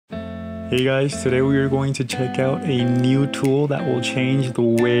Hey guys, today we are going to check out a new tool that will change the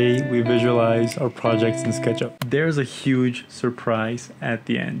way we visualize our projects in Sketchup. There's a huge surprise at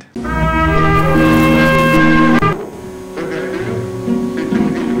the end.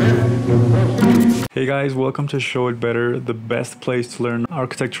 Hey guys, welcome to Show It Better, the best place to learn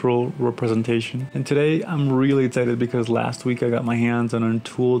architectural representation. And today I'm really excited because last week I got my hands on a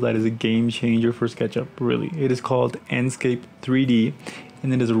tool that is a game changer for SketchUp, really. It is called Enscape 3D,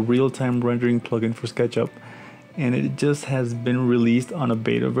 and it is a real-time rendering plugin for SketchUp. And it just has been released on a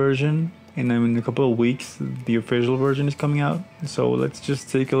beta version, and in a couple of weeks the official version is coming out. So let's just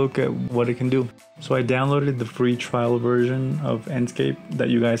take a look at what it can do. So I downloaded the free trial version of Enscape that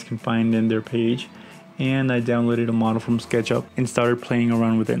you guys can find in their page, and I downloaded a model from SketchUp and started playing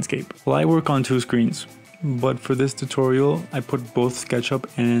around with Enscape. Well, I work on two screens, but for this tutorial I put both SketchUp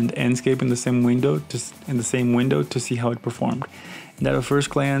and Enscape in the same window to see how it performed. And at a first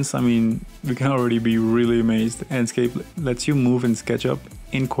glance, I mean, we can already be really amazed. Enscape lets you move in SketchUp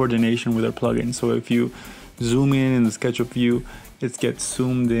in coordination with our plugin. So if you zoom in the SketchUp view, it gets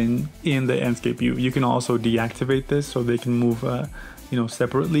zoomed in the Enscape view. You can also deactivate this so they can move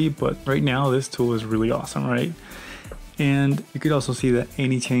separately, but right now this tool is really awesome, right? And you could also see that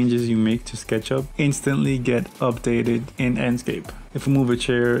any changes you make to SketchUp instantly get updated in Enscape. If you move a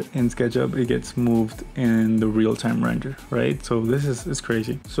chair in SketchUp, it gets moved in the real-time render, right? So this is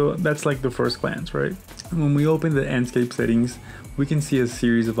crazy. So that's like the first glance, right? When we open the Enscape settings, we can see a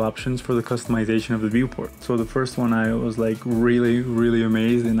series of options for the customization of the viewport. So the first one I was like really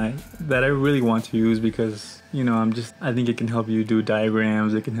amazed, and I really want to use because, you know, I think it can help you do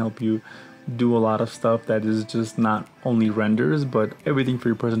diagrams, it can help you do a lot of stuff that is just not only renders, but everything for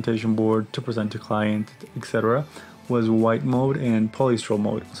your presentation board to present to client, etc. was white mode and polystro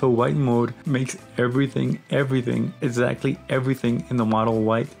mode. So white mode makes exactly everything in the model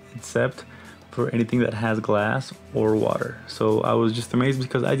white except for anything that has glass or water. So I was just amazed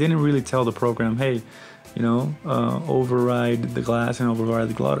because I didn't really tell the program, hey, override the glass and override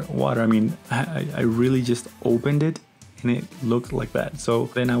the water. I mean, I really just opened it and it looked like that. So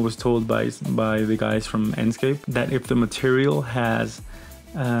then I was told by the guys from Enscape that if the material has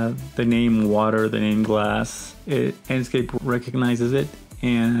the name water, the name glass, Enscape recognizes it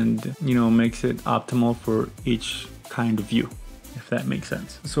and makes it optimal for each kind of view, if that makes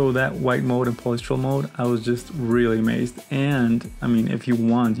sense. So that white mode and polystro mode, I was just really amazed. And I mean, if you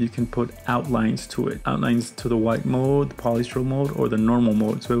want, you can put outlines to it, outlines to the white mode, the polystro mode, or the normal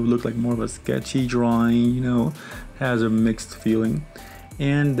mode, so it would look like more of a sketchy drawing, has a mixed feeling.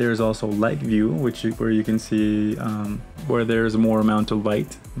 And there's also light view, where you can see where there's more amount of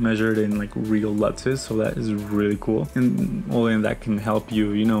light measured in like real lutzes. So that is really cool, and that can help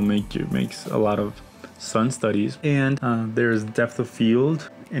you, makes a lot of sun studies. And there's depth of field,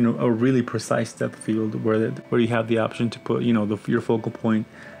 and a really precise depth of field where you have the option to put your focal point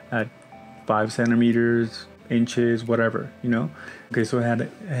at 5 centimeters, inches, whatever, Okay, so it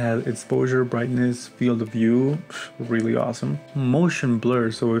had exposure, brightness, field of view, really awesome. Motion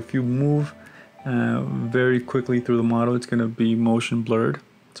blur, so if you move very quickly through the model, it's gonna be motion blurred,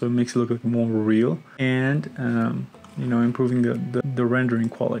 so it makes it look like more real, and improving the rendering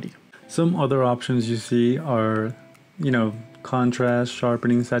quality. Some other options you see are, contrast,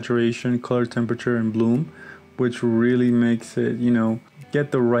 sharpening, saturation, color temperature, and bloom, which really makes it,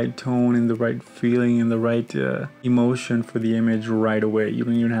 get the right tone and the right feeling and the right emotion for the image right away. You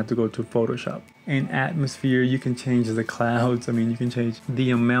don't even have to go to Photoshop. In atmosphere, you can change the clouds. I mean, you can change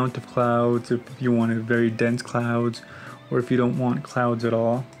the amount of clouds if you wanted very dense clouds, or if you don't want clouds at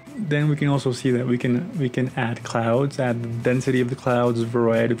all. Then we can also see that we can add clouds, add the density of the clouds,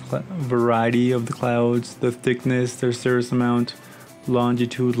 variety of the clouds, the thickness, their cirrus amount,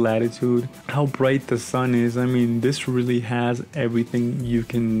 longitude, latitude, how bright the sun is. I mean, this really has everything you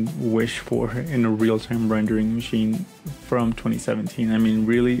can wish for in a real-time rendering machine from 2017. I mean,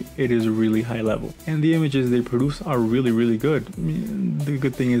 really, it is really high level, and the images they produce are really good. I mean, the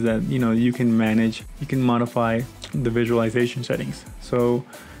good thing is that you can modify the visualization settings, so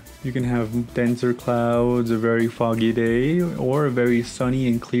you can have denser clouds, a very foggy day, or a very sunny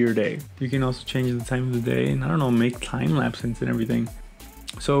and clear day. You can also change the time of the day and, I don't know, make time lapses and everything.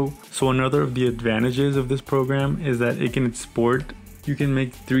 So another of the advantages of this program is that it can export. You can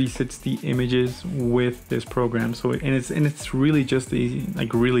make 360 images with this program. So it's really just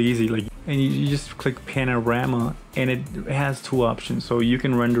really easy. And you just click panorama, and it has two options. So you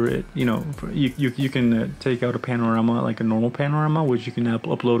can render it. You can take out a panorama, like a normal panorama, which you can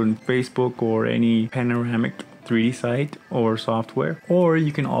upload on Facebook or any panoramic 3D site or software, or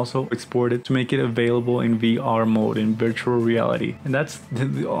you can also export it to make it available in VR mode, in virtual reality. And that's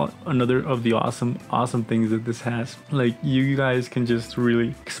another of the awesome things that this has. Like, you guys can just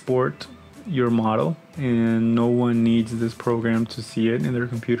really export your model and no one needs this program to see it in their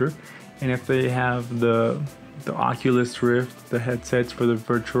computer. And if they have the Oculus Rift, the headsets for the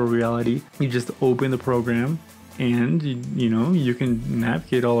virtual reality, you just open the program and you can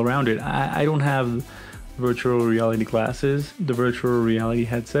navigate all around it. I don't have virtual reality glasses, the virtual reality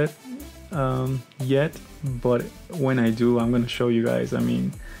headset yet, but when I do, I'm going to show you guys. I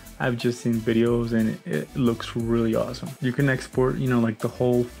mean, I've just seen videos and it looks really awesome. You can export, like the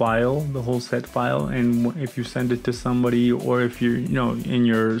whole file, the whole set file, and if you send it to somebody, or if you're, in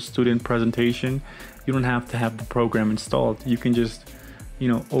your student presentation, you don't have to have the program installed. You can just,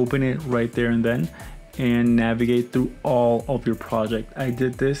 open it right there and then and navigate through all of your project. I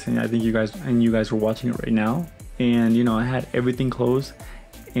did this, and I think you guys are watching it right now. And I had everything closed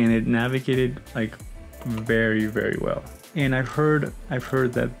and it navigated like very, very well. And I've heard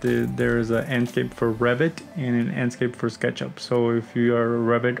that there is an Enscape for Revit and an Enscape for Sketchup. So if you are a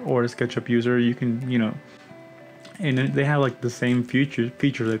Revit or a Sketchup user, you can, and they have like the same features.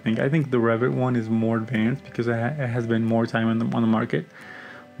 I think the Revit one is more advanced because it has been more time on the market.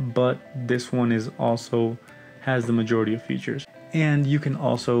 But this one has the majority of features. And you can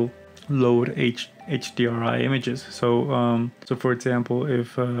also load HDRI images. So for example,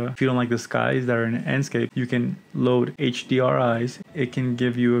 if you don't like the skies that are in Enscape, you can load HDRIs. It can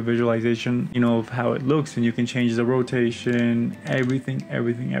give you a visualization, of how it looks, and you can change the rotation,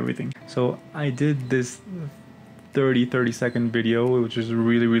 everything. So I did this 30 second video, which is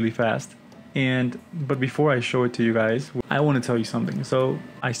really, really fast. But before I show it to you guys, I want to tell you something. So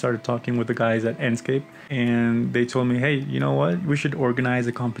I started talking with the guys at Enscape, and they told me, hey, you know what? We should organize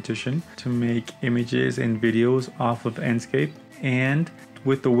a competition to make images and videos off of Enscape. And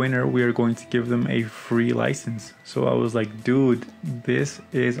with the winner, we are going to give them a free license. So I was like, dude, this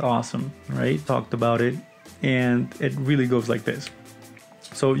is awesome, right? Talked about it, and it really goes like this.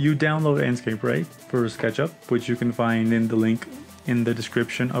 So you download Enscape, right? For SketchUp, which you can find in the link in the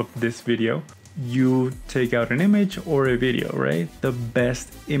description of this video. You take out an image or a video, right? The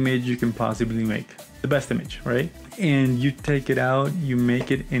best image you can possibly make. The best image, right? And you take it out, you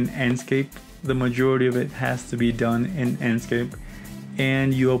make it in Enscape. The majority of it has to be done in Enscape.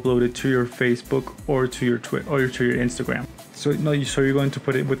 And you upload it to your Facebook or to your Twitter or to your Instagram. So you're going to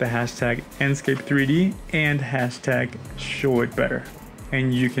put it with the hashtag Enscape3D and hashtag #showitbetter.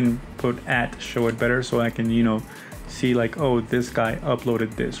 And you can put @showitbetter so I can, see like, oh, this guy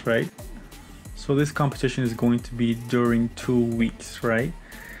uploaded this, right? So this competition is going to be during 2 weeks, right?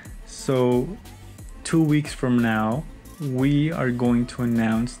 So 2 weeks from now, we are going to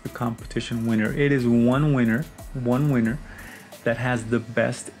announce the competition winner. It is one winner that has the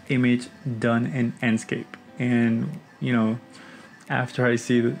best image done in Enscape. And after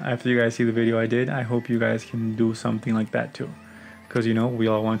you guys see the video I did, I hope you guys can do something like that too, because we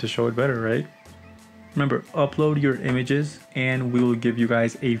all want to show it better, right? Remember, upload your images and we will give you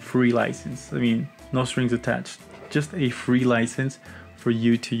guys a free license. I mean, no strings attached, just a free license for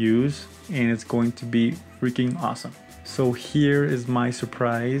you to use, and it's going to be freaking awesome. So here is my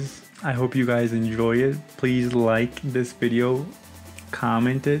surprise. I hope you guys enjoy it. Please like this video,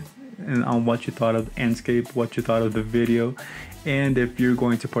 comment it and on what you thought of Enscape, what you thought of the video, and if you're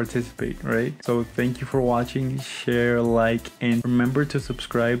going to participate, right? So thank you for watching, share, like, and remember to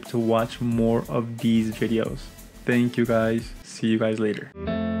subscribe to watch more of these videos. Thank you guys. See you guys later.